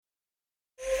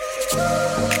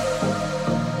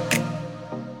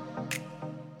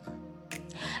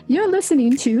You're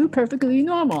listening to Perfectly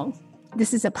Normal.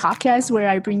 This is a podcast where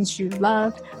I bring you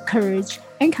love, courage,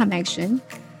 and connection.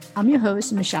 I'm your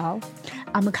host, Michelle.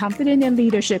 I'm a confident and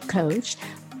leadership coach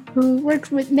who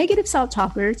works with negative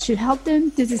self-talkers to help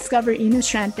them to discover inner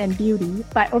strength and beauty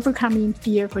by overcoming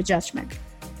fear for judgment.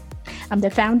 I'm the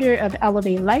founder of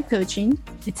Elevate Life Coaching.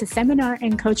 It's a seminar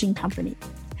and coaching company.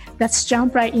 Let's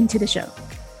jump right into the show.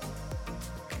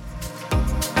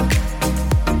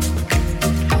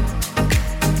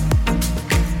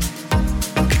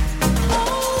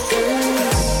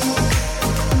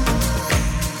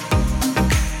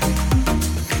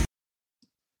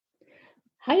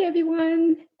 Hi,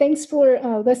 everyone. Thanks for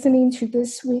listening to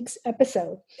this week's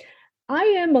episode. I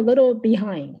am a little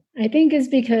behind. I think it's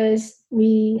because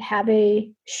we have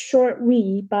a short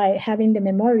week by having the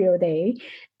Memorial Day,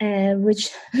 and which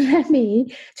led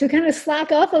me to kind of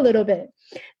slack off a little bit.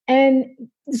 And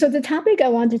so the topic I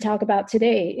want to talk about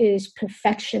today is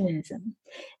perfectionism.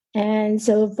 And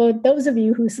so for those of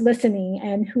you who's listening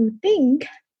and who think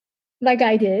like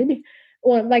I did,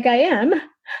 or like I am,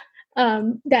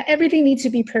 that everything needs to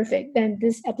be perfect, then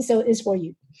this episode is for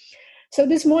you. So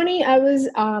this morning I was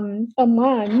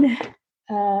among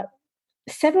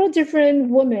several different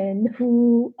women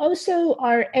who also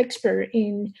are expert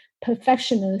in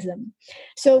perfectionism.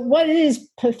 So what is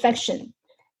perfection?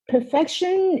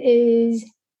 Perfection is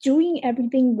doing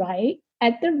everything right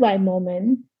at the right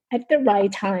moment, at the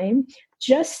right time,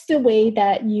 just the way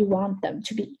that you want them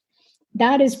to be.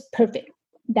 That is perfect.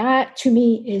 That to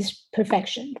me is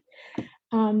perfection.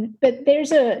 But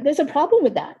there's a problem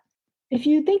with that. If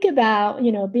you think about,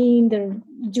 doing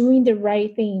the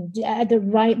right thing at the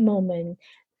right moment,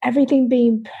 everything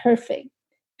being perfect.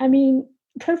 I mean,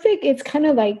 perfect, it's kind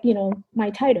of like, my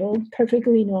title,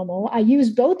 Perfectly Normal. I use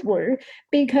both words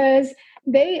because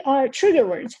they are trigger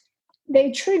words.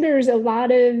 They triggers a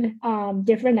lot of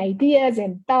different ideas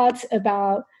and thoughts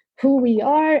about who we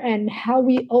are and how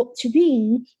we ought to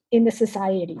be in the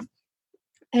society.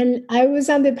 And I was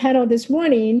on the panel this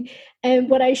morning, and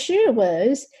what I shared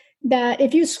was that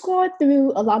if you scroll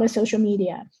through a lot of social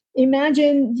media,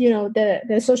 imagine,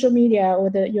 the social media or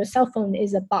your cell phone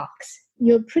is a box.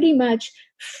 You're pretty much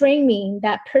framing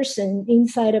that person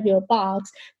inside of your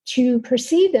box to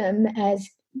perceive them as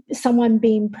someone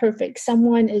being perfect,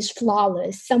 someone is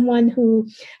flawless, someone who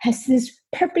has this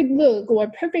perfect look or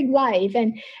perfect life,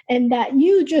 and that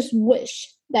you just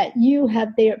wish that you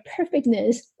have their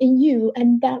perfectness in you,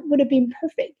 and that would have been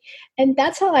perfect. And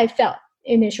that's how I felt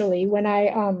initially when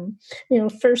I,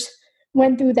 first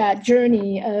went through that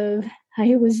journey of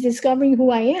I was discovering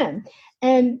who I am.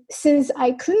 And since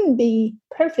I couldn't be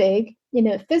perfect in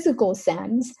a physical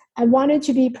sense, I wanted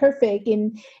to be perfect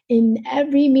in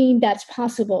every mean that's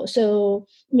possible. So,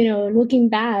 looking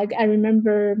back, I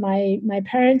remember my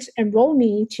parents enrolled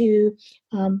me to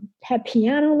have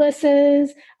piano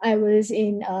lessons. I was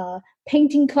in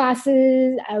painting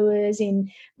classes. I was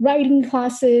in writing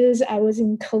classes. I was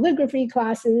in calligraphy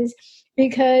classes,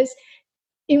 because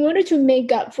in order to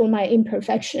make up for my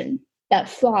imperfection, that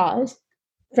flaws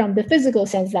from the physical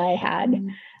sense that I had,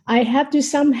 I have to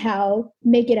somehow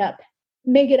make it up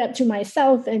to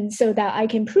myself, and so that I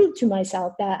can prove to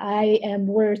myself that I am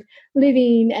worth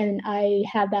living and I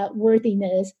have that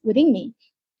worthiness within me.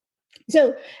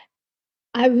 So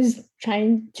I was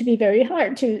trying to be very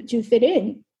hard to fit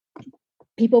in.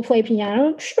 People play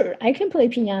piano, sure, I can play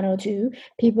piano too.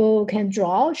 People can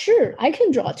draw, sure, I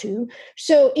can draw too.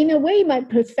 So in a way, my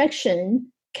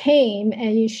perfection came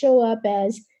and you show up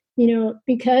as,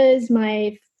 because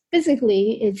my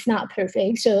physically it's not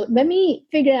perfect. So let me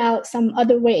figure out some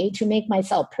other way to make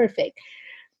myself perfect.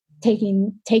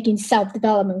 Taking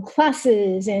self-development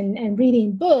classes and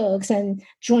reading books and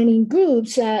joining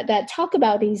groups that talk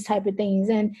about these type of things,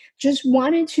 and just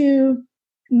wanted to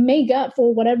make up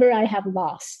for whatever I have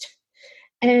lost.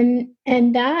 And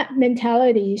that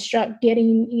mentality struck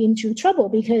getting into trouble,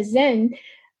 because then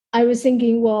I was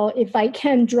thinking, well, if I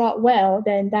can draw well,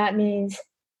 then that means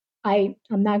I'm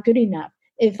not good enough.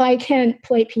 If I can't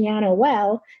play piano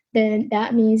well, then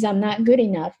that means I'm not good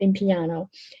enough in piano.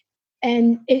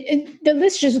 And the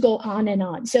list just go on and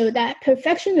on. So that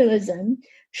perfectionism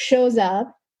shows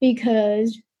up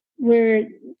because we're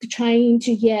trying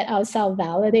to get ourselves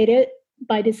validated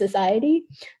by the society.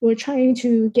 We're trying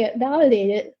to get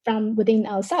validated from within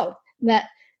ourselves that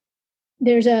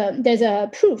there's a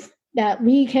proof that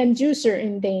we can do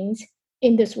certain things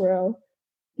in this world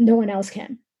no one else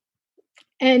can.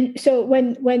 And so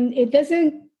when it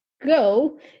doesn't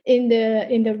go in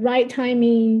the right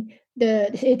timing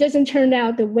it doesn't turn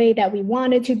out the way that we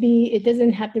want it to be. It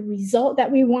doesn't have the result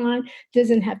that we want,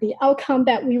 doesn't have the outcome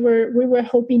that we were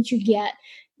hoping to get.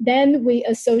 Then we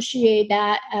associate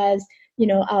that as,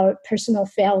 our personal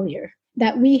failure,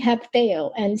 that we have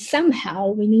failed and somehow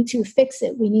we need to fix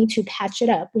it. We need to patch it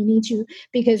up. We need to,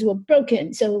 because we're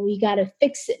broken. So we got to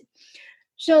fix it.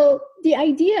 So the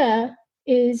idea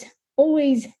is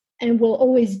always and will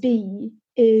always be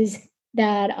is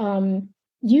that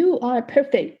you are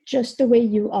perfect just the way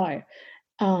you are.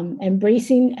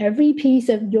 Embracing every piece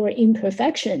of your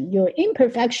imperfection. Your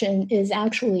imperfection is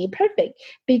actually perfect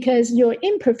because your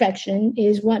imperfection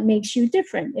is what makes you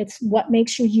different. It's what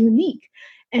makes you unique.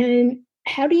 And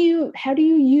how do you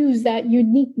use that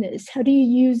uniqueness? How do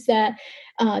you use that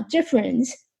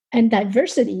difference and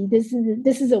diversity? This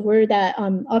is a word that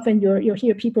often you'll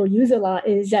hear people use a lot.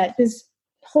 Is that this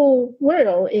whole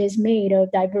world is made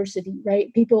of diversity,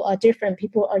 right? People are different,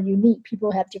 people are unique,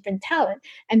 people have different talent.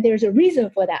 And there's a reason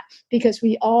for that, because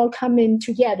we all come in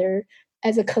together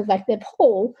as a collective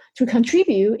whole to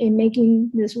contribute in making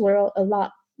this world a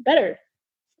lot better.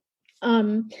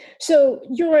 So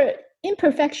your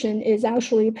imperfection is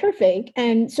actually perfect.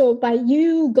 And so by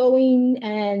you going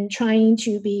and trying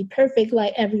to be perfect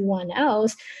like everyone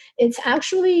else, it's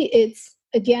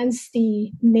against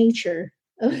the nature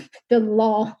of the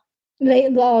law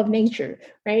of nature,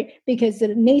 right? Because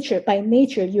by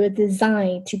nature, you're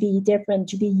designed to be different,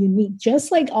 to be unique,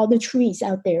 just like all the trees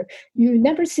out there. You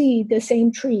never see the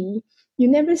same tree. You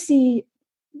never see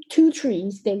two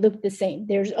trees, they look the same.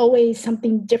 There's always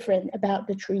something different about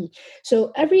the tree.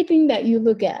 So everything that you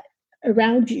look at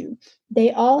around you,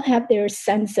 they all have their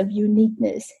sense of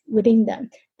uniqueness within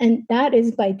them. And that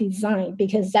is by design,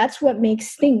 because that's what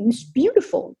makes things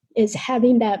beautiful, is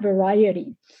having that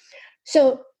variety.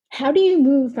 So how do you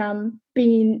move from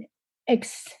being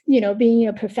being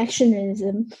a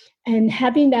perfectionism and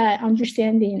having that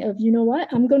understanding of, what,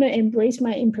 I'm going to embrace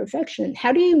my imperfection?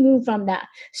 How do you move from that?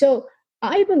 So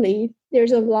I believe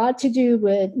there's a lot to do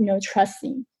with,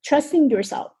 trusting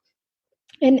yourself.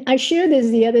 And I shared this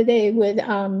the other day with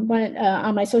on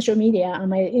my social media, on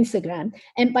my Instagram.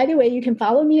 And by the way, you can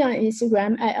follow me on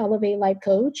Instagram at Elevate Life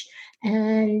Coach,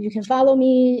 and you can follow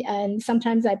me. And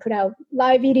sometimes I put out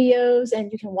live videos,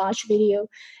 and you can watch video.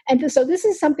 And so this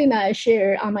is something that I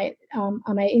share on my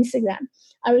Instagram.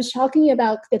 I was talking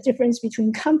about the difference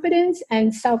between confidence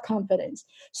and self-confidence.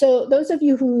 So those of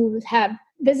you who have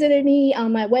visited me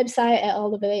on my website at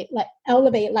Elevate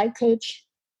Life Coach,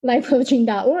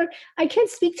 lifecoaching.org, I can't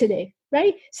speak today,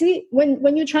 right? See,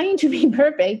 when you're trying to be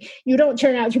perfect, you don't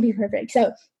turn out to be perfect.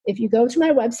 So if you go to my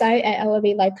website at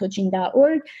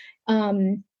elevatelifecoaching.org,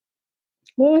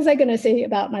 what was I going to say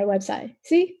about my website?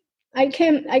 See, I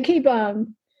keep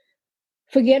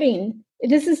forgetting.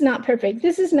 This is not perfect.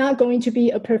 This is not going to be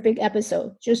a perfect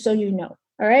episode, just so you know.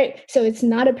 All right. So it's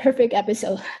not a perfect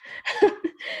episode.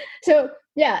 So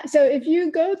if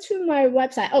you go to my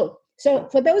website, so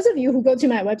for those of you who go to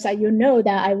my website, you know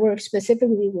that I work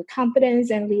specifically with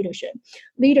confidence and leadership.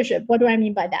 Leadership, what do I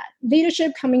mean by that?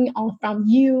 Leadership coming on from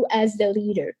you as the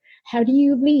leader. How do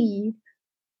you lead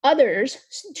others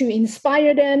to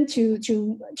inspire them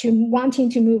to wanting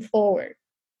to move forward?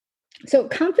 So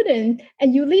confident,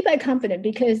 and you lead by confident,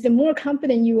 because the more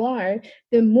confident you are,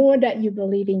 the more that you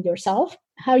believe in yourself,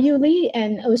 how you lead,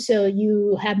 and also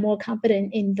you have more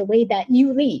confidence in the way that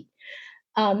you lead.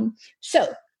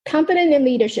 So confident in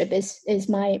leadership is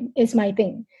my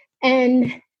thing.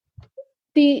 And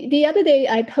the other day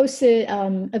I posted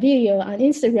a video on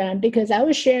Instagram because I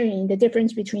was sharing the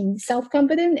difference between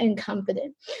self-confident and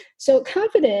confident. So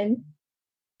confident,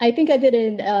 I think I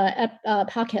did a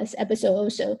podcast episode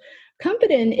also.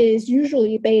 Confident is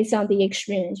usually based on the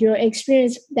experience, your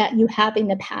experience that you have in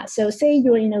the past. So say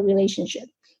you're in a relationship,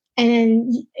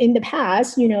 and in the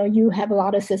past, you have a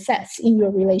lot of success in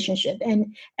your relationship.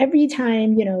 And every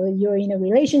time, you're in a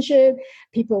relationship,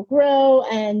 people grow,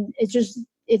 and it's just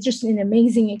an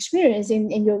amazing experience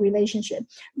in your relationship,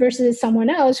 versus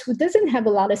someone else who doesn't have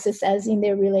a lot of success in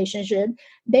their relationship.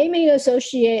 They may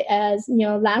associate as,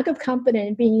 lack of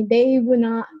confidence, being they would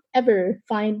not ever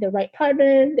find the right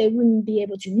partner. They wouldn't be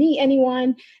able to meet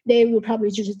anyone. They would probably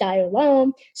just die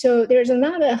alone. So there's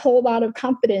not a whole lot of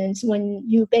confidence when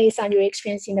you base on your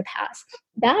experience in the past.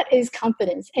 That is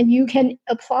confidence. And you can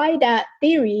apply that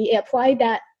theory, apply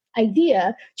that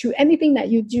idea to anything that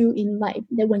you do in life.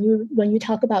 That when you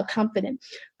talk about confidence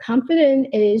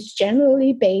is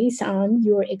generally based on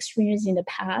your experience in the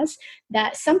past,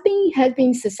 that something has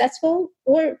been successful,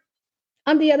 or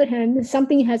on the other hand,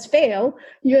 something has failed.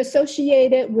 You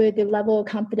associate it with the level of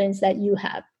confidence that you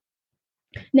have.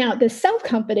 Now, the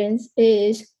self-confidence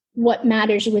is what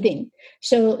matters within.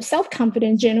 So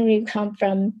self-confidence generally comes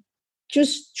from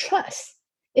just trust.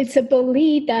 It's a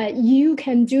belief that you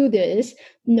can do this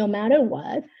no matter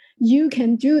what. You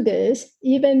can do this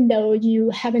even though you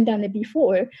haven't done it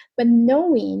before, but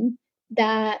knowing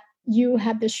that you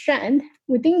have the strength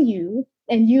within you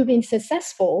and you've been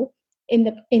successful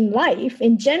in life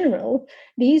in general.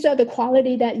 These are the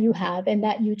quality that you have, and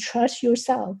that you trust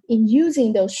yourself in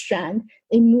using those strengths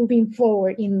in moving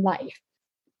forward in life,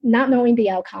 not knowing the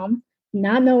outcome,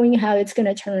 not knowing how it's going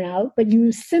to turn out, but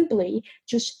you simply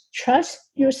just trust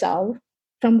yourself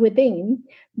from within.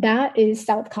 That is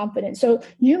self-confidence. So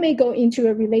you may go into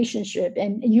a relationship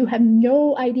and you have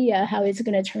no idea how it's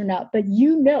going to turn out, but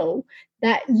you know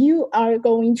that you are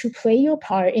going to play your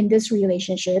part in this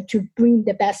relationship to bring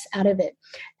the best out of it.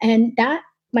 And that,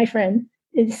 my friend,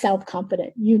 is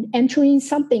self-confident. You entering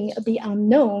something of the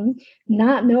unknown,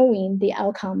 not knowing the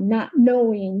outcome, not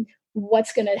knowing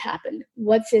what's going to happen,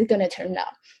 what's it going to turn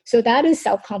out. So that is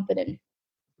self-confident.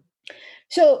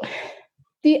 So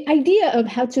the idea of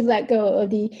how to let go of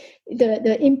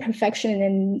the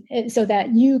imperfection and so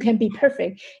that you can be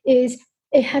perfect is,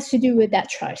 it has to do with that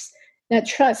trust. That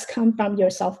trust comes from your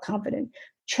self-confidence,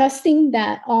 trusting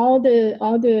that all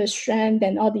the strength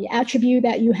and all the attribute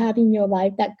that you have in your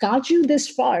life that got you this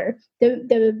far.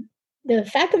 The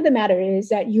fact of the matter is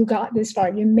that you got this far,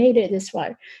 you made it this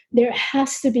far. There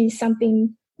has to be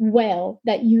something well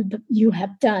that you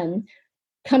have done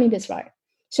coming this far.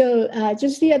 So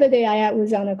just the other day, I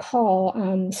was on a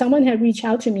call. Someone had reached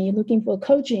out to me looking for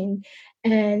coaching.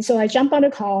 And so I jumped on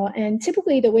a call. And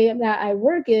typically the way that I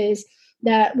work is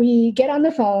that we get on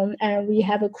the phone and we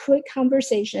have a quick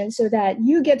conversation so that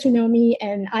you get to know me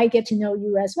and I get to know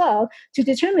you as well, to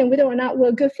determine whether or not we're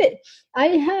a good fit. I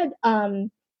had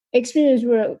experience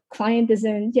where a client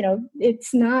doesn't,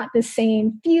 it's not the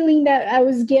same feeling that I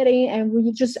was getting, and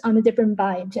we're just on a different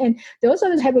vibe. And those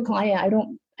are the type of client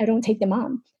I don't take them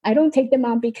on. I don't take them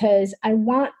on because I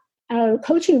want our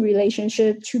coaching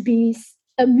relationship to be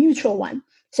a mutual one.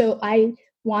 So I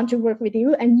want to work with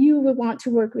you and you would want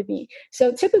to work with me.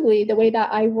 So typically the way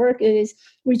that I work is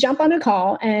we jump on a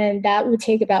call, and that would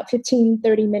take about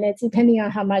 15-30 minutes, depending on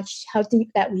how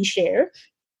deep that we share.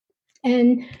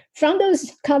 And from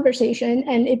those conversations,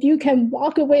 and if you can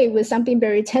walk away with something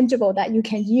very tangible that you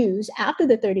can use after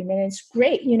the 30 minutes,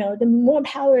 great. The more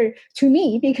power to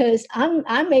me, because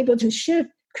I'm able to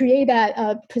create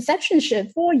that perception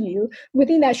shift for you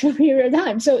within that short period of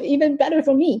time. So even better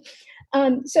for me.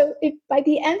 So if by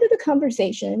the end of the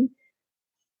conversation,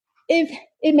 if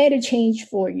it made a change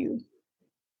for you,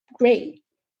 great.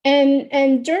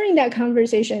 And during that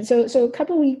conversation, so a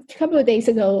couple of days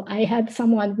ago, I had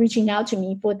someone reaching out to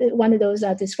me for one of those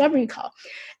discovery calls.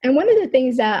 And one of the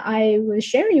things that I was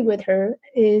sharing with her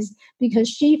is because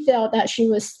she felt that she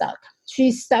was stuck.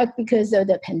 She's stuck because of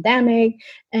the pandemic,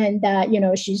 and that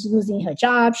she's losing her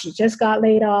job. She just got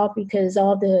laid off because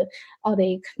all the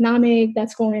economic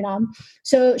that's going on.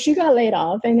 So she got laid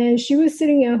off, and then she was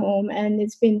sitting at home, and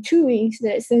it's been 2 weeks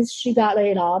since she got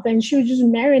laid off, and she was just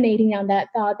marinating on that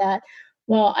thought that,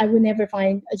 well, I would never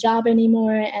find a job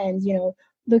anymore, and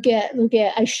look at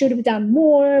I should have done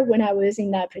more when I was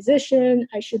in that position.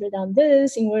 I should have done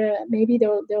this, and where maybe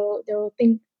they'll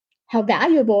think how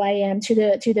valuable I am to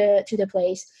the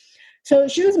place. So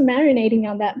she was marinating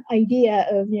on that idea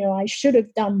of, I should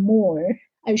have done more.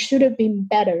 I should have been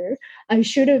better. I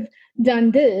should have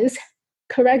done this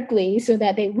correctly so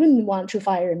that they wouldn't want to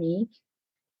fire me.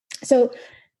 So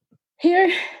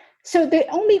the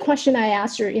only question I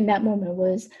asked her in that moment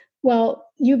was, well,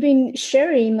 you've been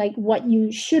sharing like what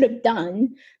you should have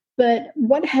done, but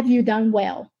what have you done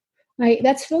well? Right?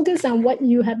 Let's focus on what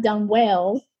you have done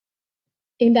well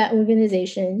in that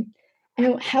organization.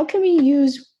 And how can we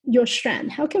use your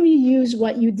strength? How can we use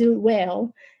what you do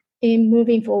well in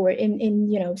moving forward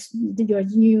in your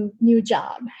new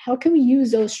job? How can we use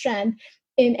those strengths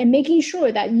in making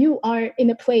sure that you are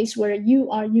in a place where you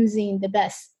are using the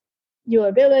best your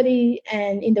ability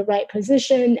and in the right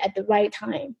position at the right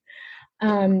time?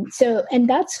 And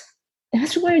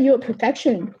that's where your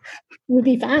perfection will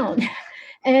be found.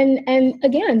 And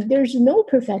again, there's no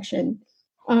perfection.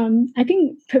 I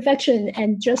think perfection,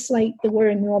 and just like the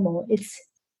word normal, it's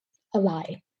a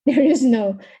lie. There is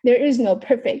no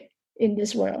perfect in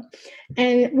this world.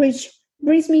 And which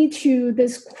brings me to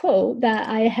this quote that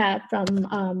I have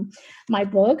from my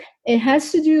book. It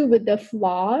has to do with the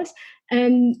flaws,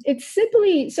 and it's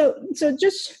simply so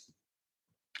just.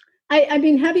 I've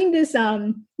been having this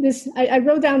I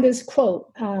wrote down this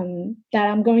quote that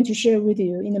I'm going to share with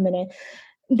you in a minute,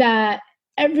 that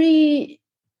every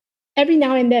every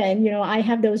now and then, I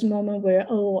have those moments where,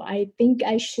 I think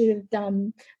I should have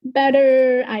done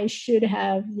better. I should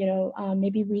have,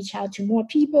 maybe reach out to more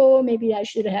people. Maybe I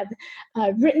should have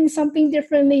written something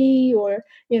differently, or,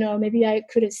 maybe I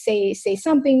could have say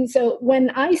something. So when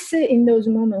I sit in those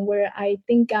moments where I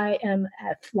think I am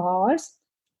at flaws,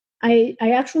 I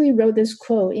actually wrote this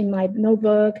quote in my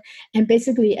notebook, and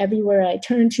basically everywhere I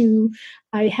turn to,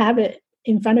 I have it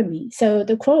in front of me. So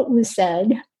the quote was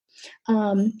said,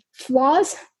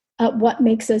 flaws are what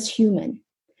makes us human.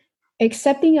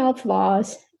 Accepting our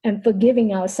flaws and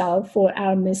forgiving ourselves for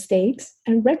our mistakes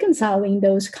and reconciling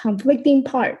those conflicting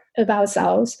parts of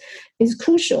ourselves is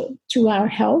crucial to our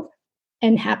health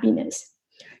and happiness.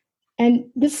 And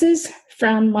this is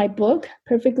from my book,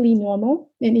 Perfectly Normal,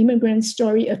 an immigrant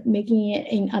story of making it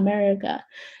in America.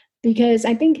 Because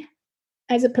I think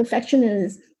as a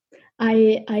perfectionist,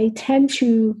 I tend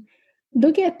to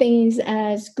look at things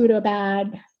as good or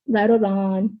bad, right or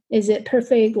wrong. Is it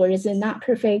perfect or is it not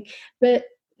perfect? But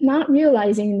not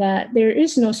realizing that there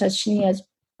is no such thing as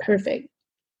perfect.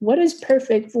 What is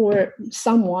perfect for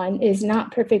someone is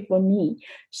not perfect for me.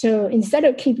 So instead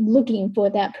of keep looking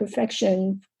for that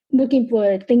perfection, looking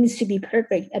for things to be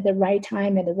perfect at the right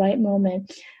time, at the right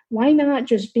moment, why not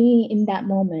just be in that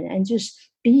moment and just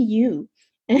be you?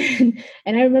 And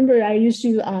I remember I used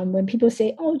to, when people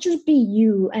say, "Oh, just be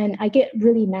you," and I get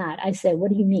really mad. I said, "What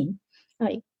do you mean?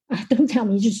 Like, don't tell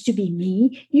me just to be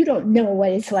me. You don't know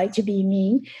what it's like to be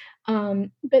me."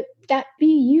 But that be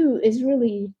you is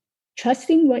really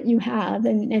trusting what you have,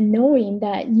 and knowing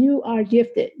that you are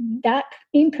gifted. That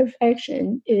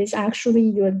imperfection is actually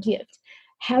your gift.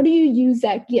 How do you use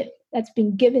that gift that's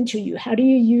been given to you? How do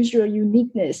you use your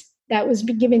uniqueness that was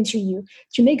given to you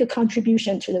to make a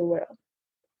contribution to the world?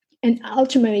 And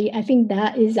ultimately, I think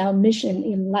that is our mission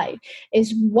in life,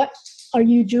 is what are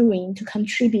you doing to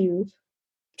contribute,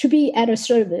 to be at a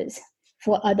service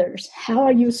for others? How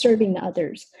are you serving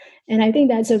others? And I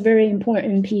think that's a very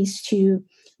important piece to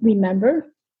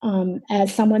remember,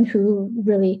 as someone who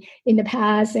really in the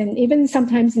past and even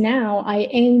sometimes now, I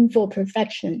aim for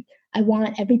perfection. I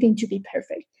want everything to be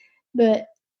perfect. But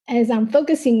as I'm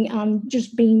focusing on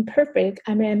just being perfect,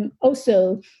 I am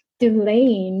also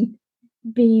delaying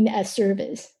being at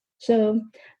service. So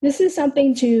this is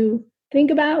something to think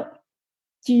about.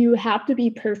 Do you have to be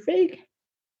perfect,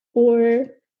 or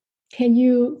can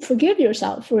you forgive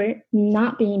yourself for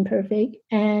not being perfect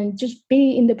and just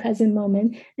be in the present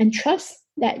moment and trust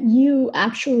that you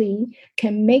actually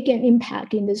can make an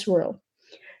impact in this world?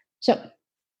 So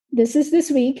this is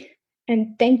this week,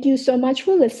 and thank you so much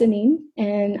for listening,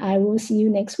 and I will see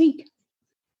you next week.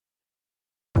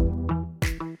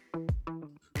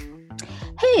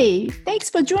 Hey, thanks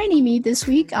for joining me this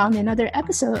week on another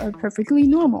episode of Perfectly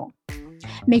Normal.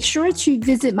 Make sure to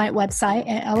visit my website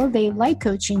at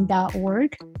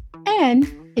elevatelifecoaching.org.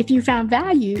 And if you found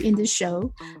value in this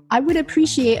show, I would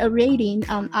appreciate a rating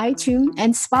on iTunes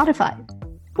and Spotify.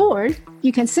 Or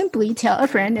you can simply tell a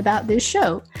friend about this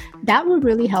show. That would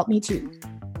really help me too.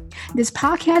 This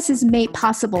podcast is made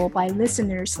possible by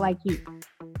listeners like you.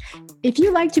 If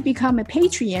you'd like to become a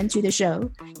Patreon to the show,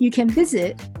 you can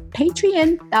visit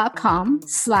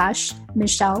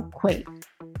patreon.com/Michelle Quay.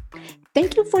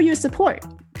 Thank you for your support,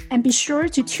 and be sure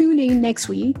to tune in next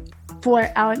week for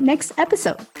our next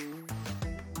episode.